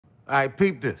All right,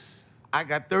 peep this. I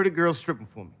got 30 girls stripping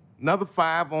for me. Another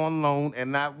 5 on loan,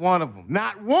 and not one of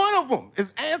them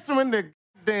is answering their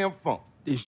damn phone.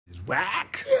 This is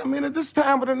whack. Yeah, I mean, at this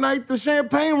time of the night, the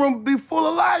champagne room would be full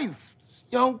of life.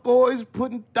 Young boys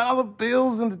putting dollar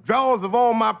bills in the drawers of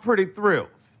all my pretty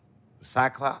thrills.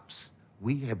 Cyclops,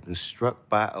 we have been struck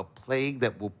by a plague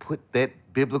that will put that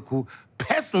biblical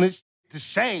pestilence to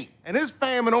shame. And this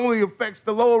famine only affects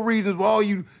the lower regions where all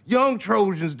you young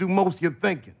Trojans do most of your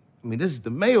thinking. I mean, this is the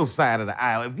male side of the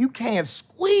aisle. If you can't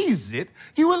squeeze it,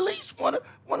 you at least wanna,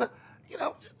 you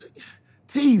know,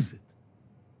 tease it.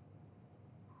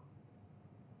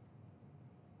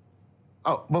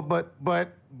 Oh,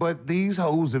 but these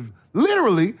hoes have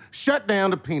literally shut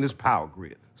down the penis power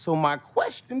grid. So my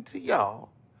question to y'all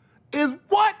is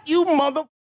what you motherfuckers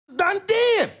done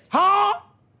did, huh?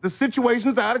 The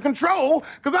situation's out of control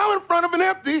because I'm in front of an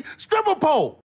empty stripper pole.